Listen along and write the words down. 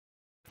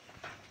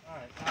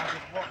Alright, now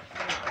just walk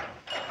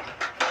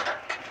straight.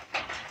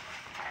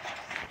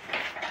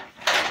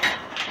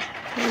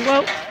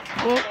 Whoa,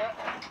 whoa.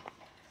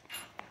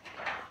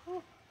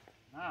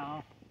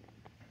 Now,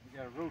 we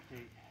gotta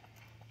rotate.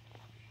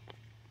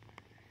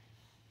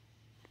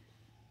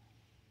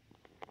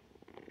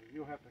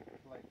 You'll have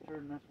to like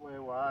turn this way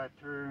while I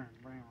turn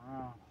and bring them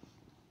around.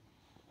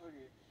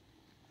 Okay.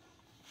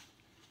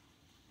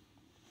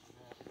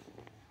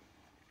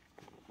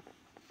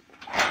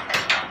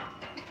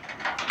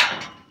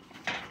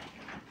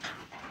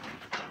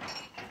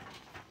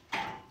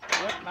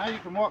 Yep, now you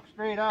can walk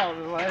straight out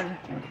of the ledge.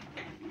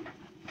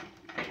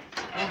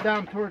 Go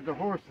down towards the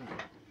horses.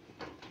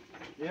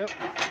 Yep.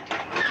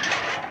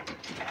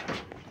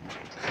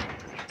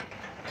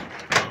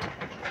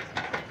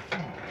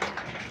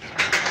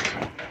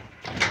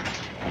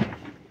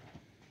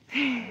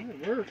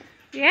 It worked.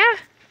 Yeah.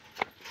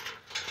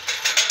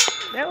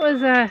 That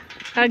was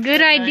a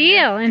good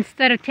idea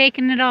instead of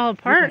taking it all You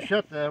apart. can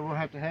shut that. We'll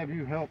have to have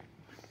you help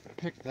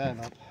pick that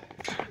up.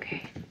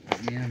 Okay.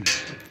 Again.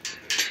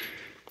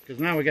 Because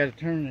now we got to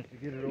turn it to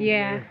get it over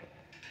Yeah. there.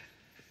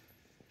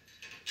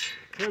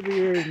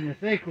 Heavier than you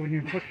think when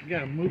you got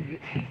to move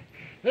it.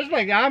 This is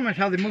like the Amish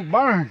how they move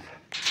barns.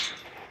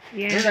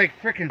 Yeah. There's like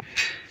freaking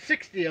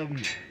 60 of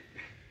them.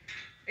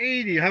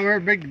 80, however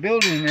big the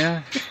building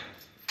is.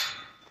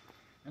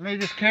 And they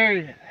just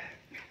carry it.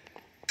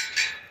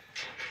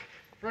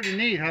 Pretty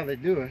neat how they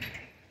do it.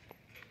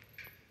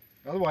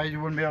 Otherwise you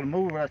wouldn't be able to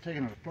move without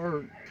taking it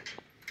apart.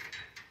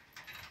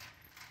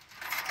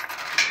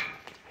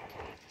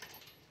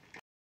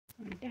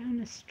 Down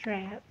a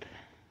strap.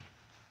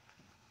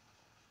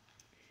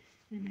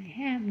 And I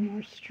have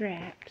more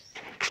straps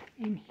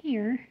in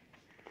here.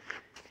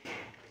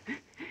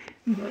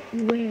 But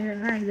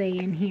where are they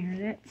in here?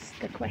 That's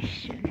the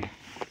question.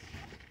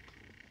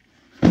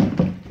 Let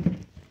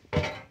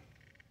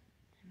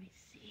me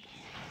see.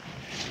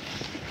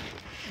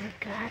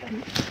 I got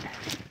them.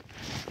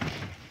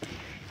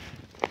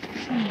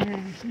 Somewhere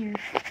in here.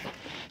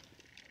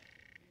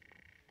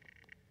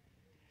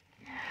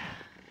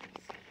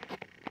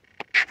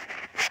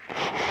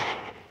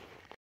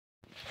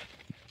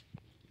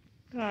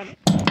 Got it.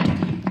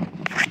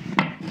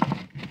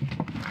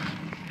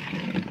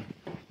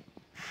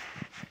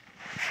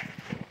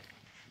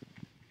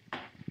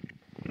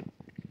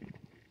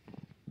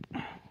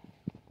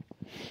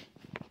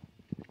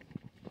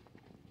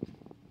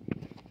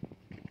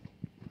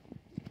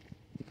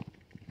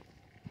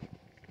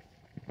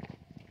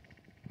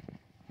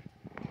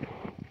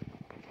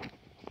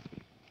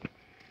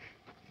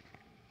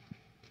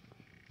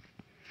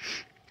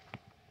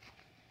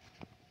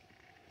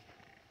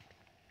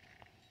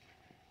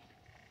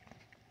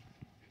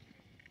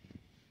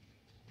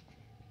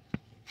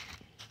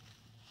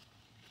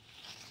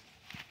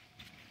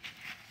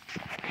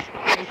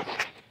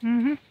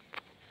 Mm-hmm.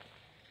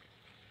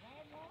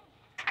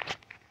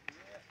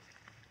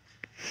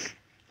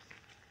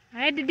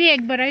 I had to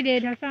dig, but I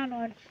did. I found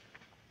one.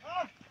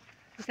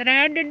 I said I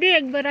had to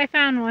dig, but I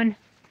found one.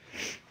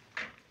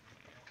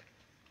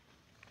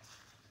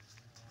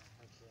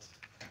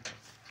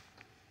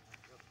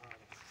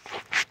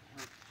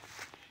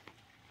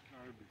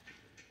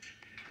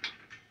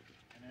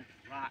 And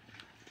it's rotten.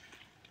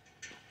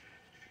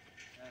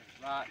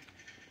 That's rotten.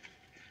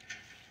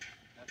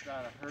 That's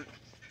gotta hurt.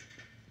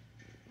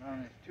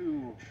 Around his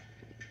tube.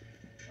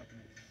 Up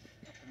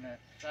in that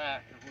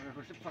sack or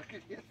whatever the fuck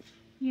it is.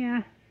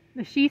 Yeah,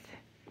 the sheath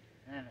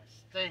And it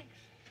stinks.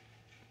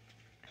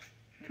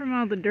 from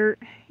all the dirt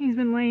he's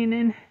been laying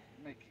in.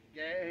 Make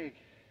you gag.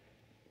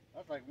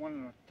 That's like one of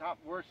the top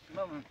worst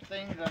smelling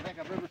things I think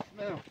I've ever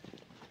smelled.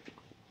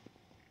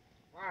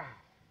 Wow.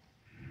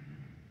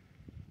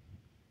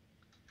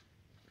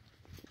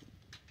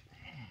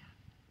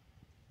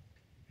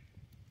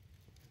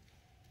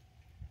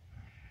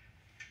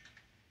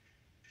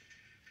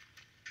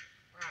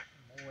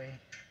 Rotten boy. I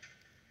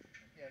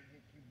gotta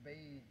get you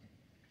bathed.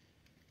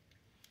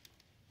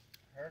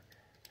 Herc.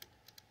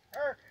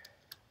 Herc.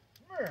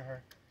 Come here,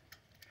 Herc.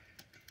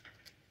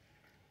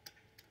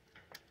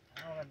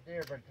 I know them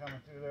deer been coming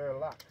through there a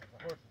lot because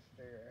the horses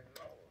stay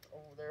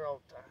over there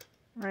all the time.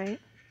 Right.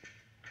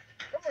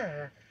 Come here,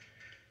 Herc.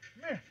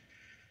 Come here.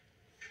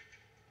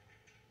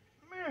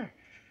 Come here.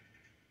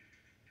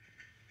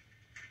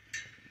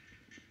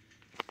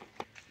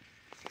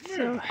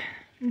 So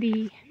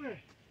the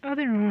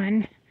other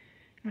one,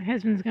 my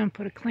husband's going to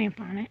put a clamp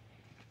on it.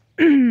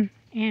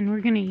 And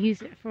we're going to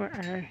use it for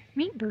our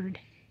meat bird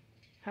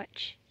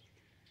hutch,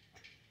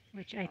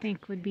 which I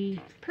think would be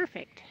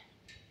perfect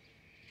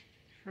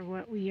for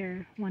what we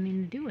are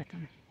wanting to do with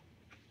them.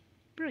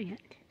 Brilliant.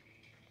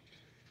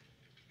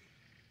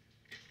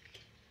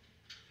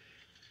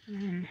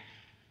 And then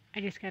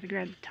I just got to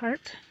grab the tarp.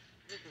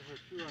 This is her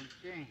chew on the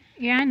chain.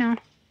 Yeah, I know.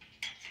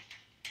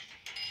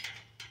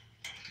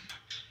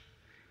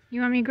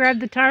 You want me to grab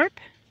the tarp?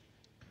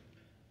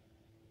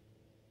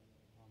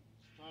 I'm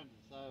trying to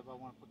decide if I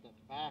want to put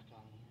that back on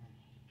here.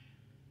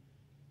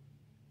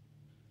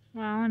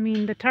 Well, I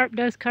mean, the tarp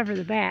does cover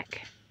the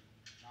back.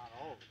 Not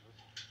all of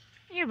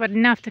Yeah, but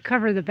enough to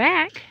cover the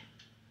back.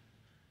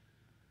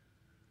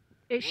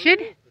 It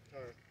should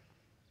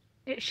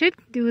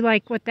do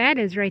like what that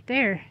is right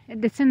there.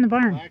 It's in the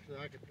barn. Well, actually,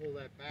 I could pull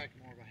that back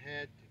more of a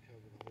head to cover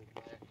the whole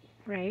back.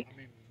 Right. I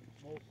mean,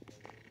 most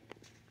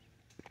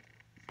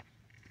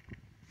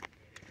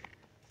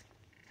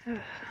of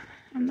it.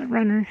 I'm the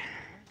runner.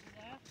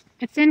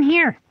 It's in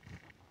here.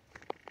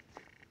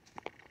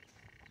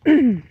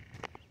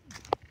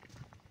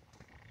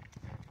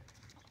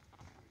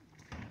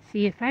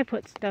 See, if I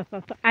put stuff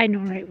up, I know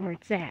right where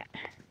it's at.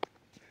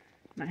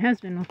 My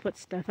husband will put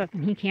stuff up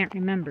and he can't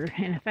remember.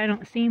 And if I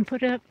don't see him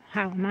put it up,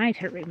 how am I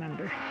to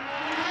remember?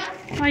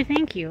 Why,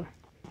 thank you.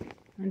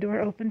 The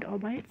door opened all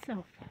by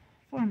itself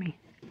for me.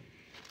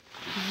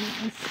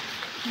 It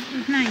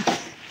was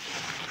nice.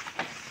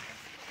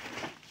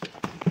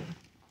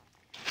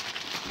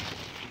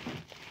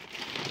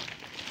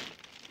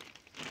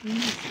 And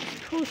it's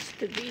supposed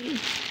to be,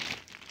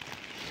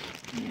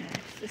 yeah,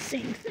 it's the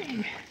same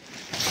thing.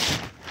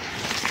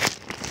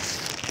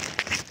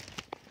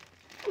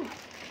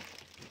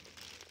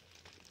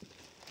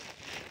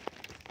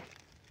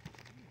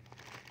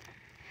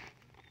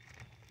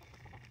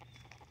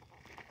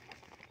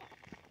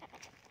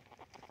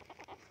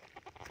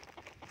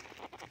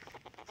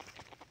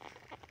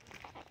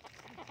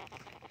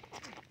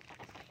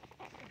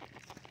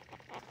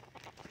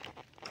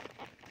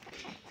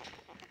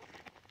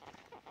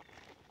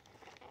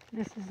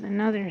 This is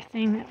another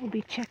thing that will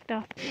be checked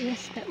off the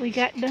list that we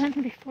got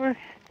done before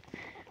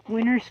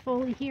winter's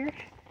fully here.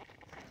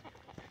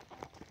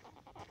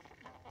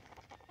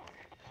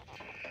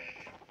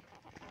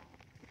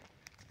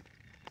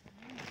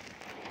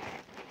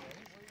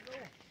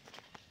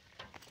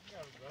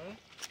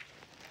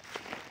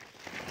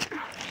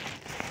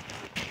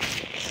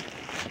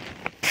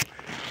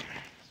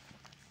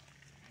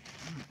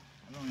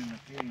 I don't even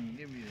even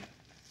give you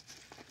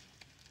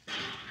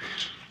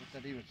what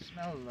that even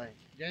smells like.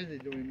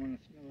 Jazzy don't even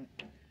want to smell it.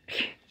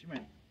 She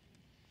might.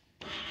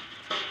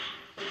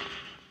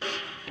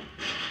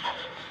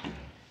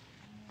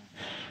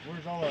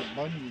 Where's all that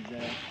bungees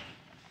at?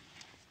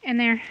 In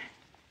there.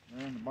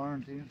 They're in the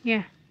barn too?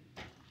 Yeah.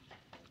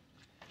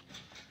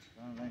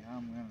 I don't think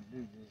I'm going to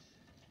do this.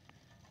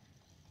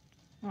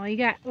 Well, you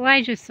got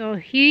Elijah, so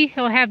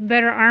he'll have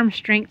better arm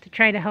strength to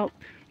try to help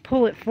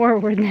pull it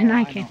forward than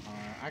I can.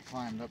 I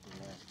climbed up with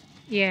that.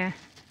 Yeah.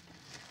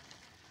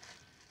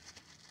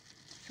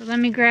 So let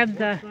me grab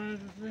the... What size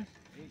is this?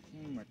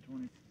 18 by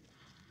 20.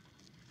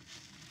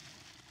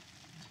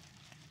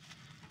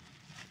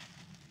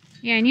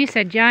 Yeah, and you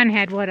said John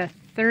had, what, a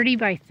 30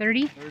 by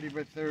 30? 30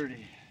 by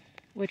 30.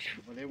 Which...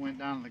 But it went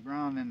down to the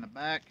ground in the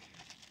back.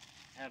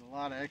 Had a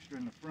lot of extra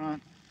in the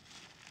front.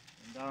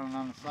 And down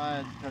on the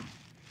side, touched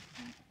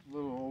a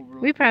little over.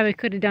 We probably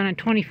could have done a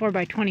 24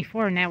 by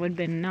 24 and that would have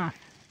been enough.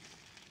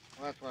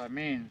 Well, that's what I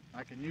mean.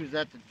 I can use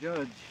that to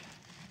judge.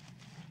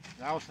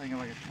 I was thinking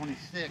like a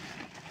 26.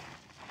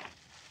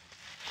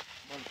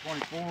 But a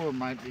 24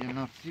 might be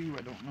enough too.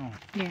 I don't know.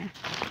 Yeah.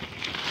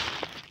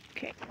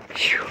 Okay.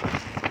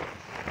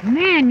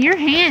 Man, your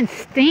hands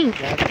stink.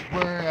 That's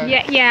where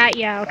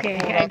Yeah, okay.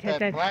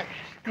 That black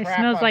it crap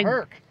smells like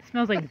Herc.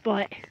 smells like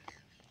butt.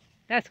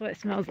 That's what it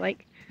smells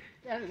like.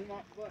 That is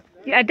not butt.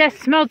 Yeah, that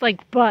smells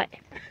like butt.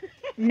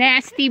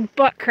 Nasty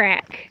butt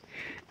crack.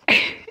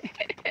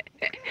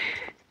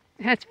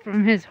 That's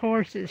from his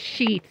horse's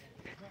sheath.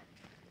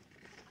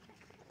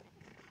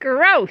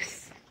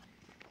 Gross.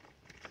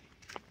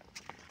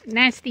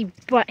 Nasty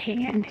butt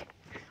hand.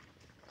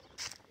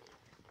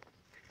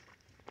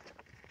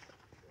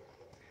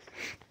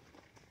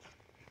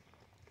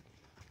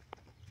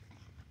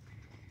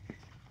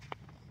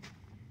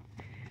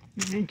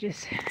 And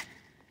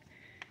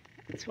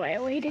that's why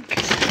I waited.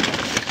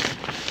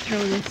 Throw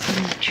this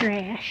in the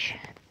trash.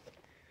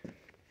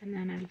 And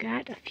then I've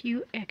got a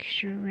few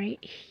extra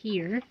right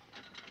here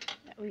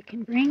that we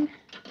can bring.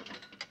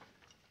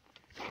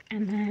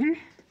 And then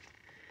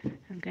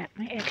I've got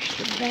my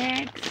extra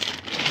bags.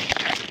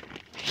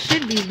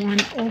 Should be one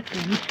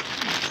open,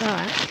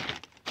 but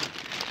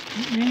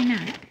it may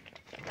not.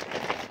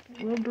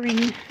 We'll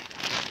bring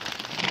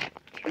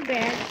 2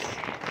 bags.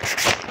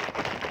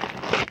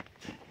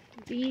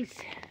 These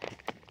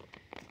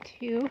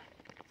 2.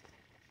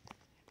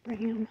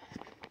 Bring them.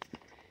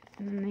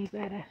 And then they've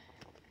got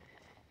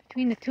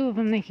between the 2 of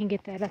them, they can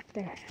get that up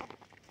there.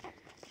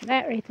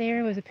 That right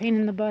there was a pain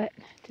in the butt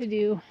to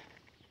do.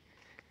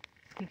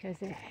 Because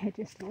it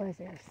just was.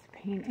 It was a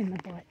pain in the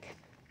butt.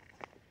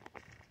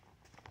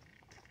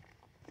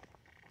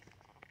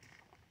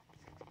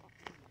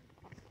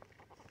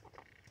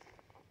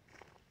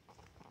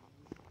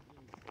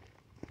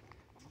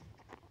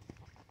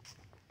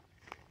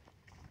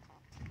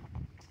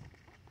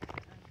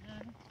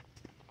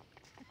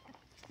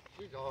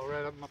 She's all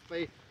right up my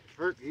face.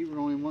 Hurt, even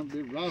only one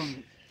bit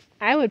round.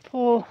 I would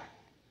pull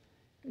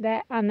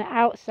that on the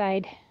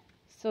outside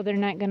so they're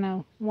not going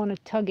to want to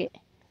tug it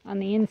on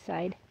the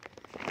inside.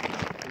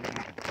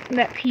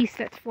 That piece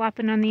that's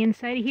flopping on the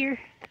inside of here,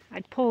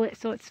 I'd pull it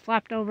so it's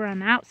flopped over on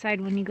the outside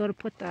when you go to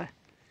put the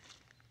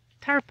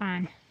tarp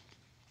on.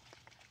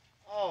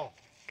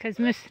 Because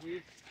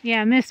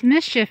Miss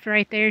Mischief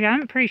right there,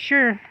 I'm pretty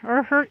sure.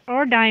 Or Herc,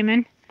 or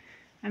Diamond.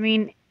 I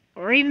mean,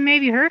 or even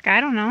maybe Herc,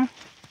 I don't know.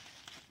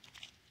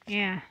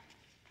 Yeah.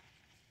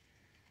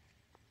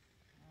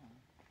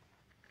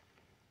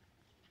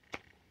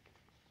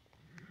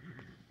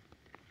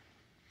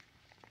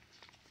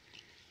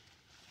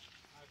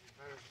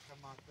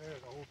 Come out there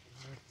to open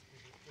this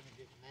because it's going to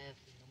get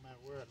nasty no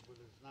matter where, but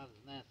it's not as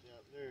nasty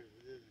out there as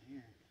it is in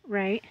here.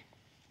 Right.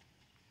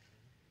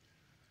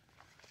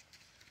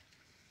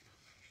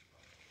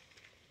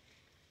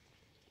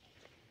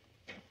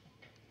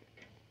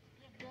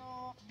 Get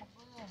off my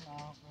grill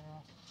now,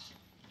 girl.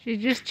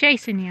 She's just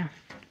chasing you.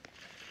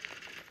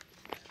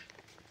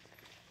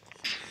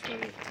 So,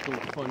 go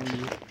fund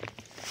you.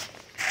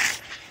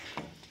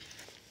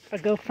 A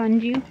go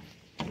fund you?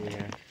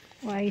 Yeah.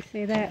 Why you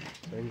say that?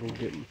 I'm gonna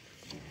get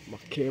my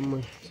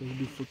camera so I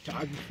do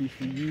photography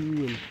for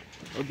you and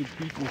other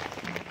people.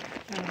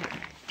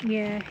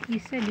 Yeah, you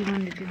said you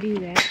wanted to do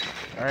that.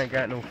 I ain't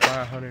got no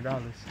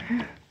 $500.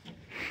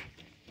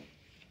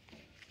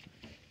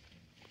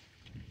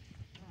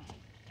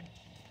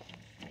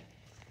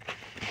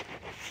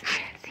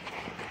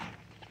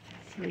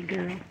 Silly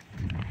girl.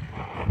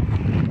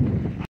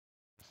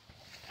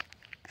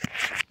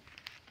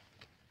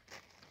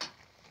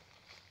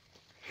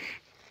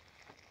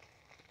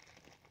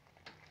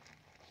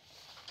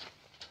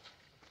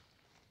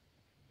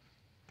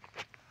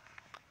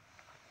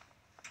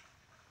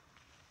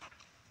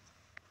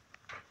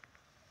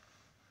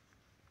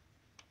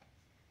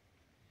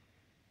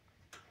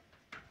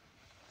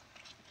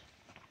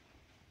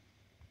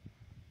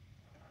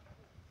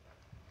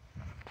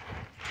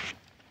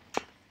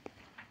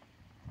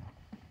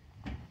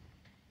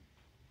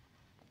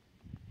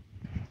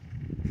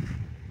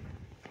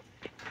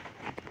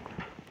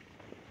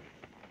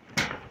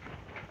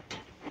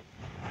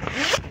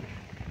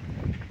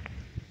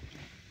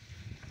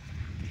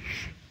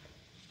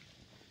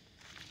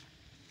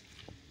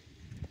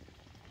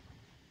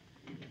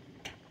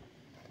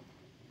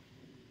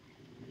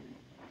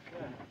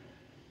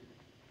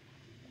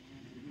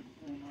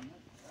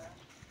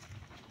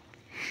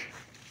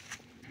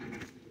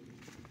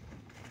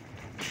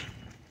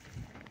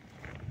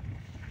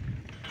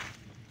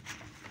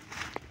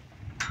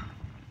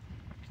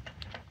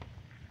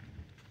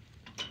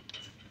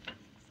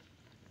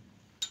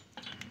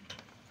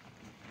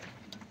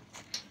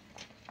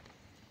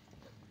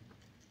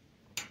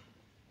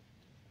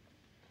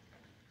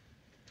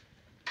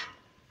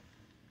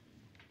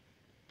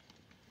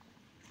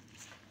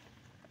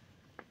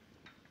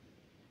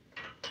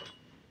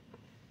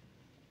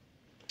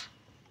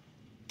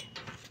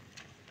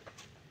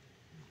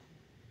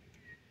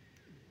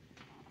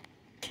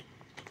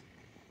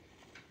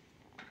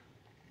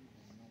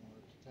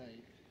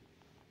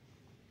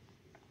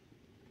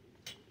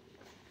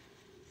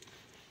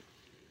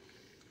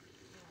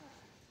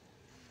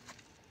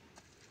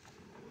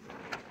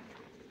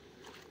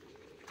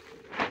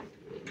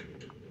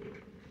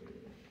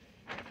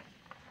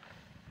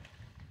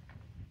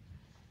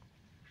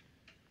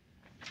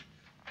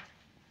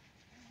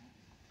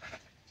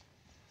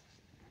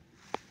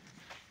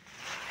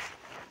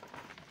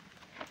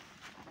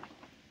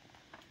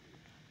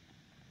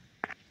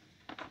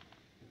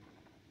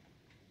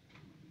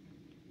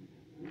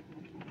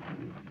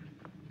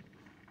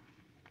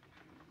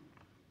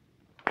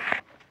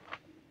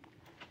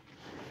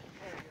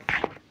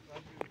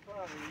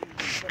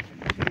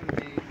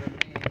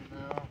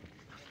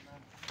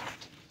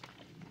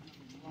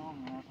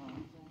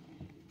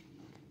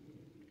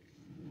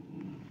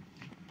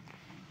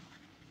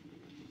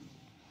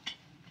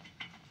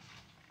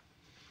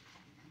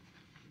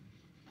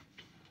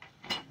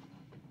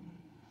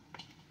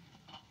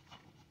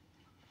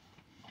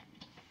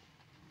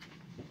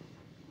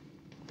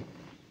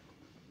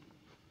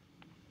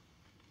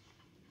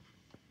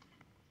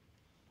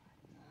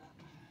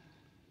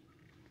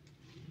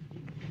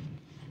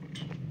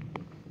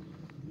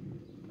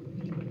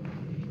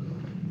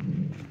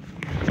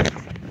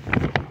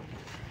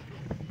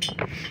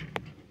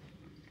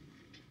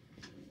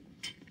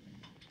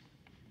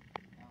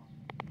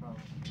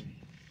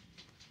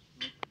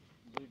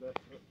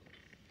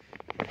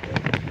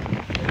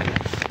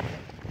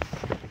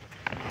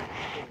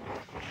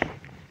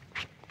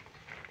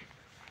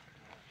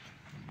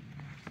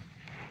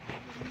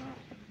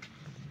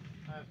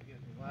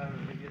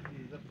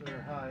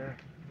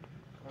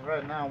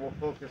 Right now we'll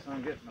focus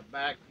on getting the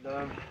back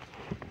done.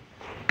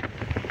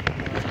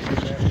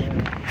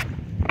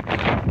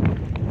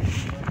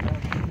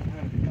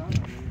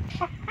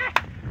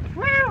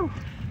 Woo!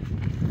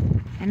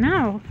 I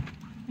know.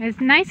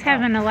 It's nice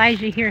having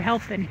Elijah here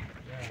helping.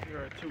 Here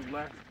are 2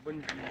 last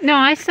bungees. No,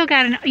 I still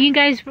got an. You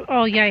guys.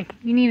 Oh yeah,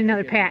 you need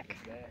another pack.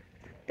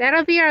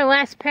 That'll be our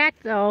last pack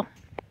though.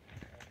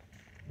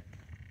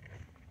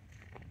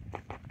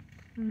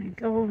 I'm gonna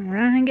go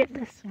run and get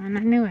this one.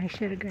 I knew I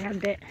should have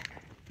grabbed it.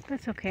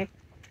 That's okay.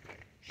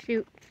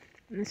 Shoot.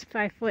 This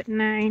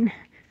 5'9",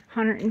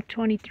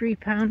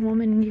 123-pound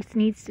woman just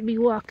needs to be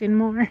walking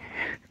more.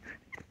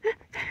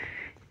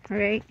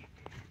 Right?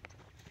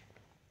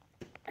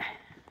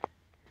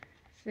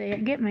 See, I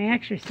get my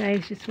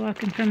exercise just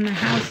walking from the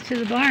house to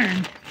the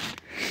barn.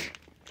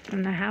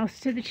 From the house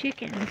to the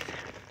chickens.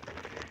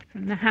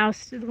 From the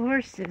house to the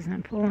horses.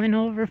 I'm pulling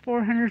over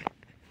 400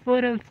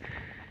 foot of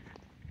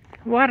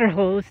water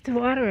hose to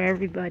water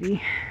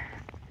everybody.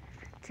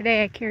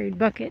 Today I carried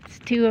buckets,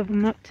 2 of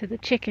them up to the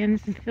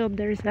chickens and filled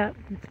theirs up.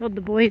 And filled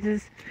the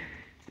boys'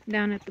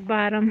 down at the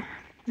bottom,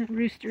 the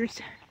roosters.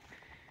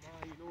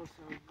 Nah, you know what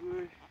sounds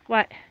good?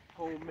 What?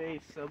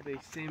 Homemade Subway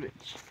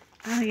sandwich.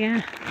 Oh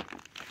yeah.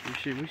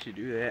 We should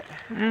do that.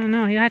 I don't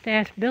know. You'll have to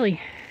ask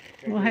Billy.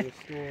 Go We'll to have the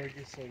store,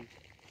 get some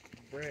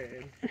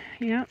bread.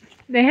 Yep.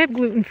 They have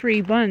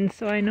gluten-free buns,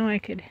 so I know I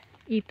could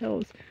eat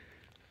those.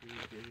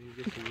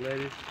 You get some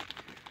lettuce,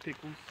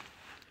 pickles,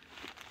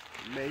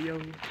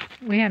 mayo.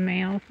 We have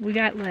mayo. We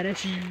got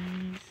lettuce.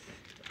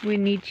 We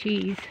need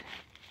cheese.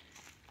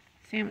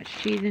 Sandwich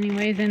cheese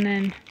anyways, and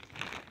then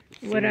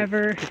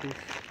whatever Pickles.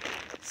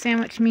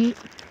 sandwich meat.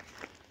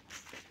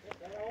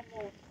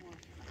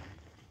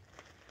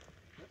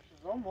 This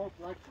is almost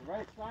like the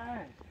right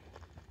size.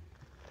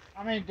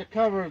 I mean, to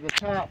cover the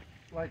top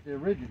like the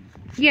original.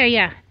 Yeah,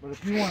 yeah. But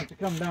if you want it to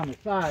come down the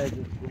sides,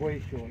 it's the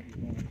way short,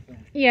 you know what I'm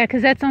saying? Yeah,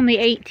 because that's only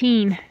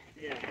 18.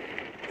 Yeah.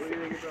 What do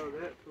you think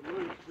about that for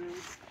lunch, Bill?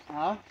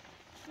 Huh?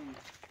 Some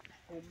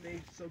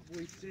homemade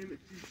Subway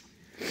sandwiches.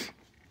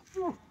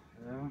 Yeah.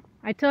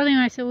 I told him,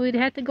 I said, we'd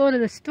have to go to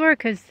the store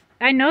because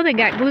I know they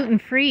got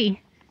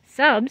gluten-free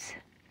subs.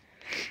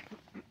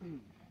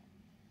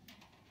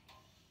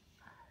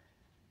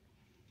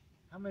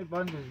 How many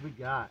bundles we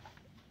got?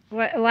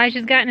 What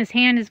Elijah's got in his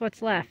hand is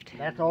what's left.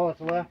 That's all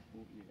that's left?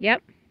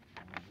 Yep.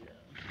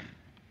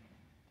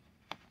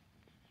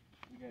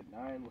 We got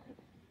 9 left.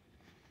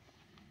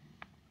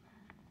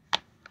 I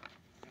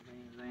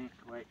mean, they ain't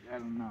quite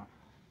got enough.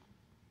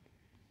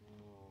 So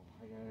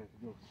I gotta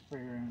go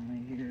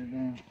sparingly here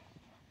then.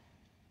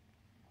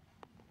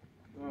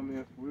 Well, I mean,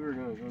 if we were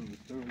going to go to the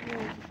store, we could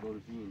always just go to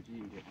B&G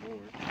and get more.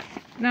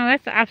 No,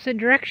 that's the opposite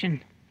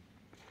direction.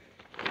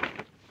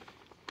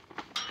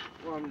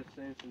 Well, I'm just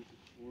saying since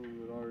we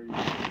would already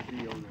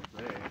be on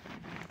their bag.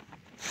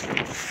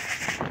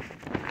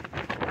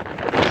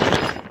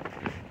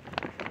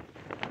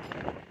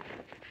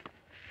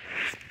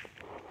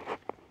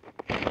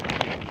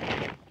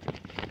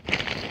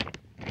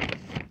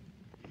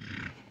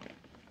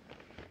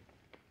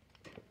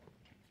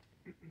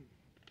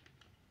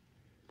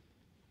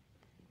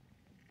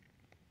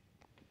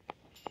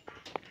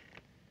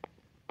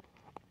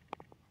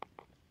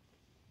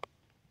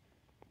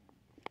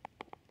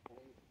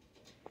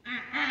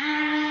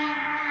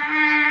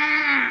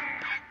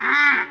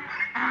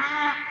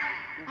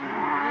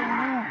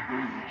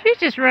 She's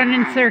just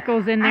running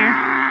circles in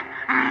there.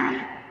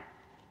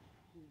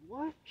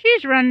 What?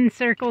 She's running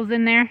circles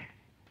in there.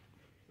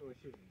 Oh,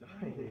 she's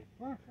dying.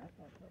 Fuck, I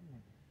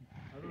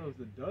thought it was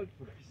a duck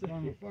for a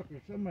second.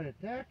 motherfucker, somebody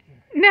attacked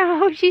her.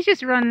 No, she's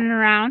just running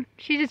around.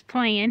 She's just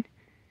playing.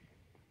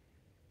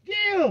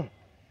 Jill!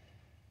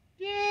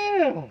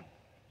 Jill!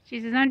 She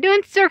says, I'm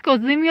doing circles.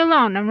 Leave me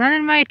alone. I'm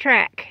running my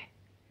track.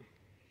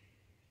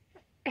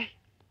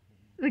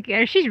 Look at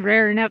her. She's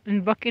rearing up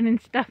and bucking and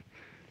stuff.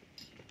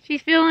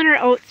 She's feeling her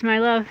oats, my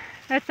love.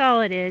 That's all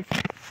it is.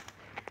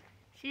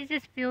 She's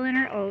just feeling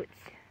her oats.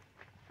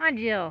 Huh,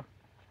 Jill?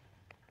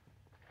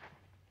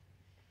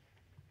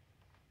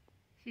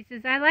 She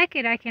says, I like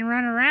it. I can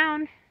run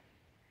around.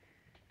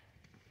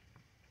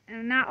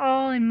 I'm not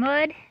all in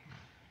mud.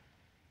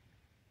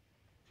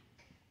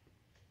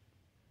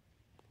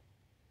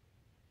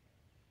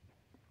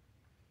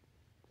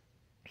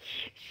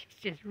 She's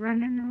just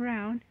running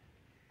around.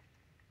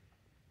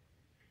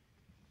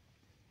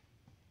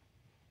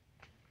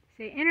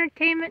 Say,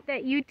 entertainment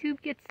that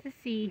YouTube gets to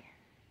see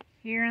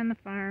here on the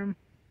farm.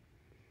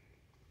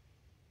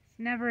 It's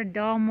never a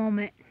dull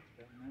moment.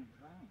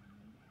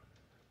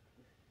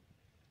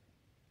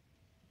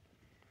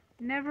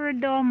 Never a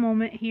dull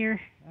moment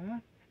here. Huh?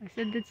 I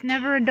said it's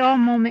never a dull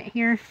moment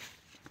here.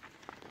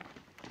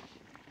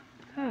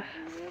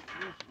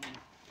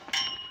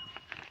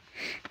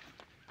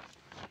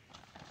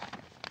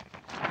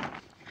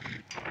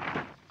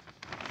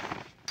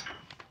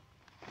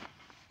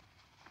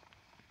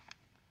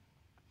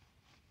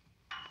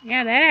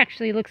 Yeah, that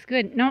actually looks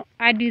good. No,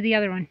 I'd do the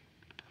other one.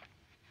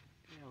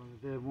 Yeah,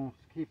 well, it won't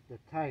keep the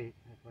tight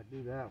if I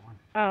do that one.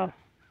 Oh,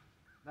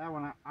 That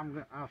one,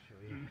 I'll show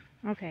you.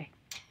 okay.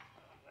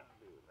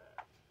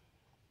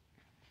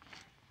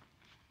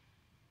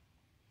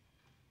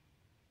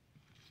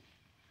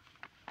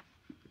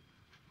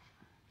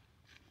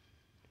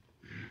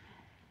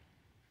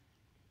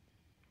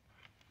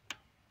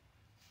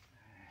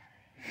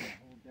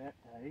 Hold that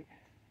tight.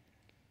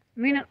 I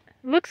mean, it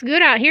looks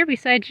good out here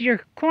besides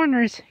your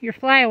corners, your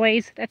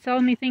flyaways. That's the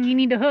only thing you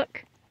need to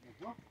hook.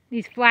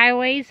 These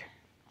flyaways.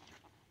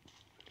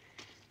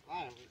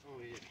 Oh,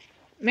 yeah.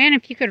 Man,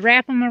 if you could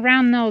wrap them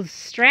around those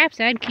straps,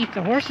 that'd keep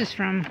the horses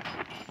from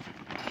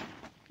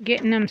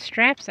getting them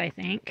straps, I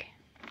think.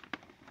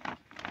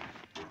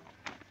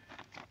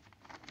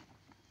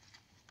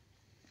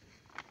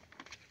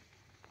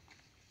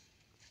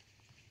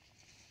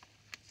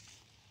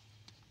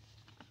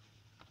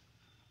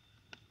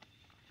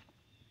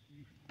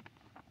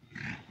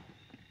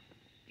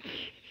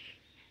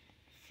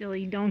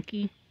 silly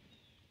donkey.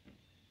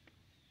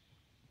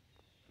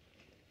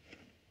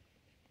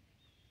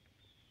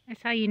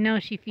 That's how you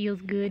know she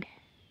feels good.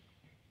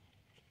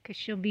 'Cause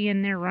she'll be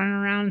in there running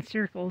around in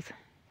circles.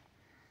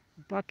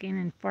 Bucking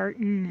and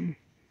farting and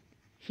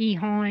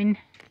hee-hawing.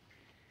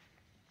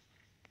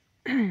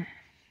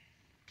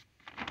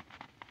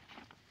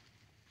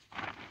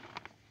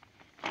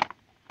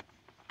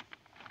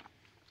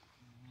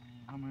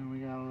 How many we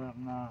got left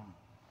now?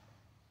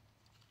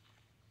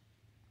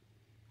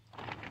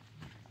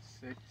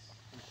 6,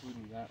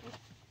 including that one.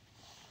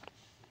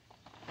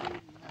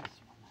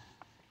 This one.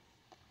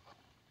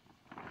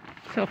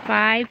 So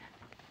 5.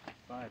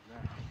 5 now.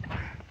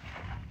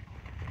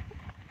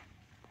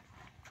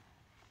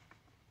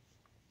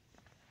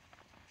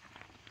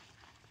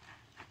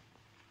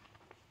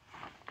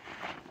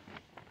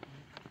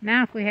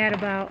 Now if we had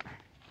about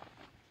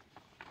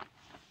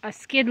a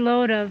skid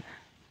load of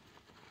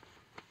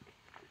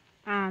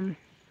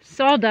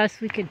sawdust,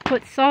 we could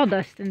put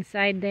sawdust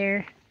inside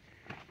there.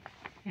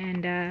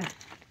 And Yeah,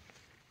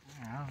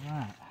 how's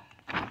that?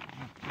 Not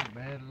too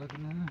bad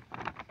looking in it.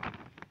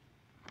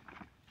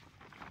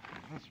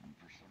 This one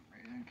for some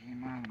reason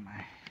came out of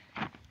my...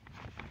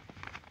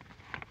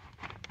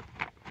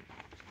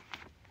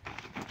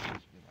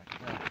 Must be like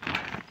that.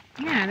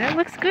 yeah, that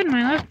looks good,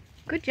 my love.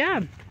 Good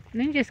job. And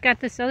then you just got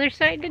this other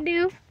side to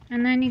do,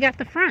 and then you got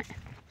the front.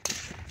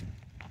 After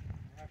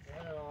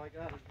that, all I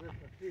got is this up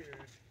here. I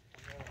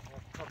got a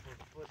couple of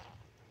foot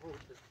hold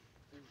it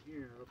in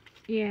here.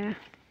 Yeah.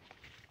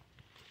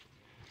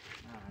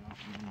 I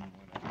don't know what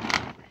I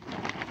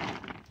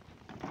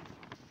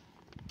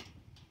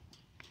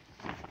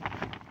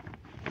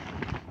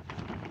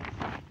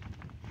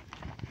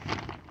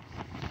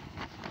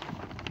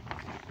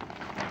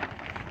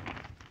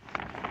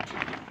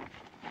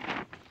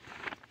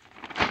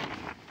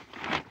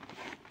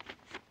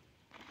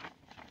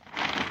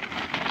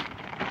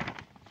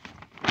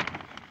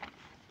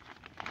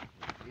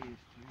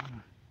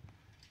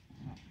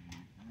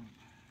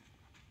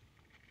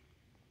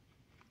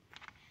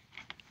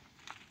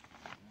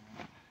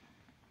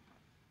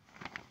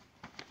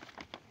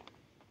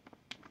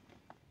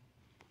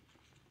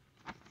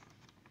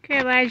Okay,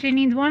 Elijah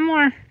needs one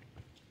more.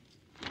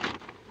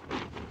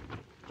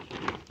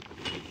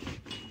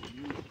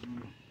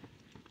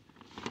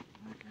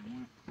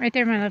 Right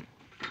there, my love.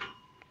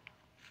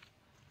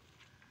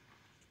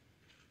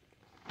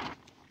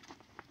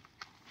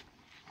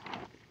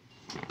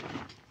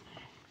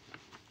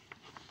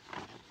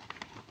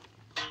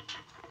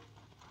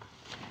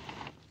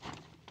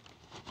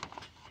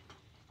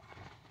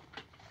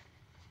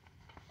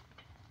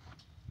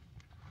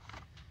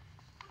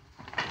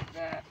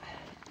 that.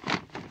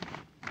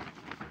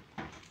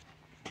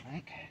 I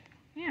think.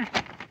 Yeah.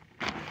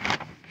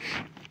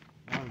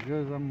 Not as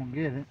good as I'm gonna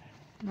get it.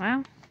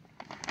 Well.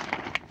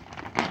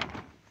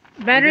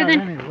 Better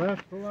than... any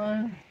left,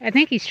 Elijah? I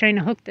think he's trying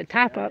to hook the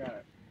top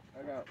up.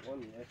 I got one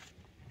left.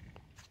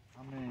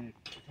 How many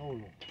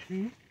total?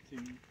 2? 2.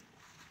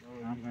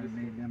 I'm gonna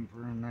need them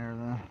for in there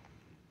though.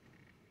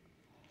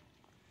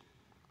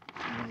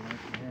 I'd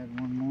like to have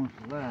one more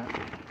for that.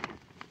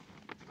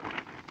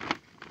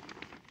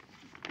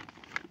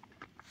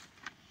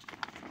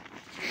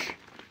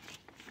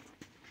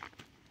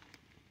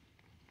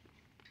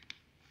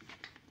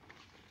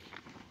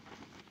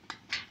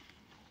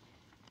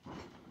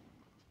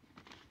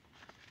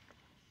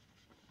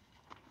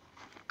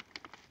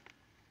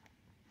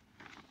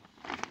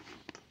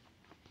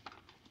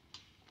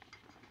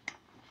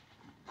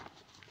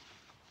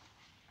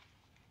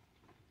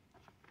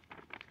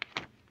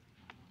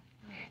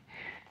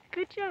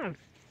 Good job.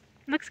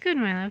 Looks good,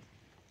 my love.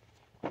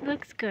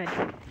 Looks good.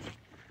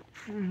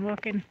 I'm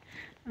working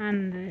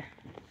on the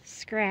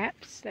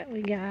scraps that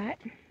we got.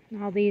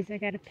 All these I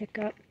got to pick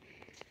up,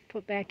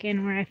 put back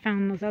in where I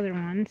found those other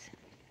ones.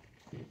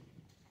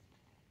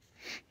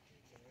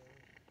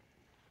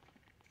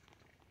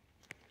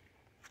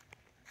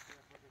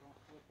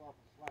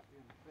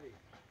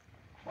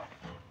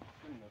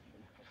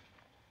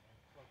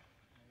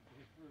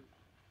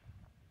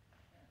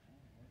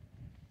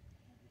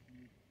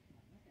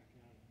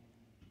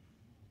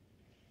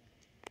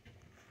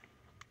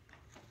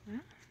 Well,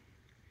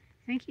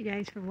 thank you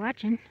guys for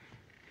watching.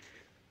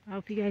 I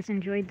hope you guys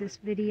enjoyed this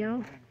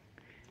video.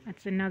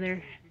 That's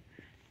another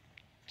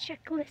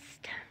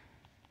checklist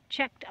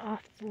checked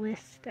off the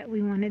list that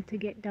we wanted to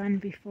get done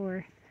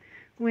before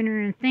winter,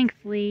 and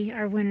thankfully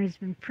our winter's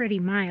been pretty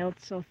mild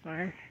so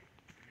far,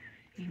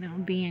 you know,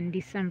 being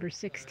December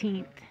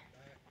 16th.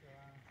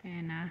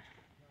 And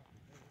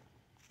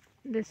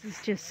this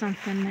is just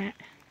something that,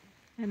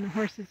 and the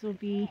horses will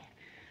be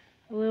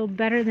a little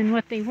better than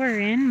what they were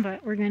in,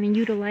 but we're going to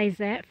utilize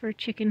that for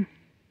chicken,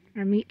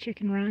 our meat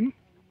chicken run.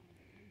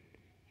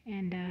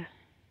 And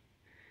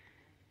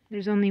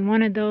there's only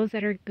one of those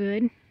that are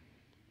good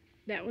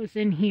that was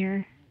in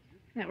here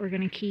that we're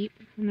going to keep,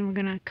 and then we're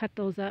going to cut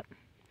those up.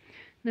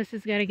 This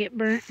has got to get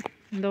burnt,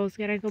 and those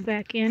got to go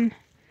back in.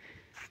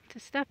 to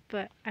stuff,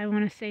 but I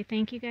want to say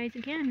thank you guys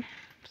again.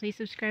 Please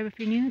subscribe if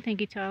you're new.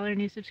 Thank you to all our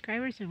new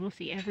subscribers, and we'll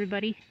see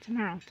everybody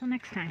tomorrow. Till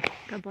next time.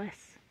 God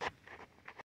bless.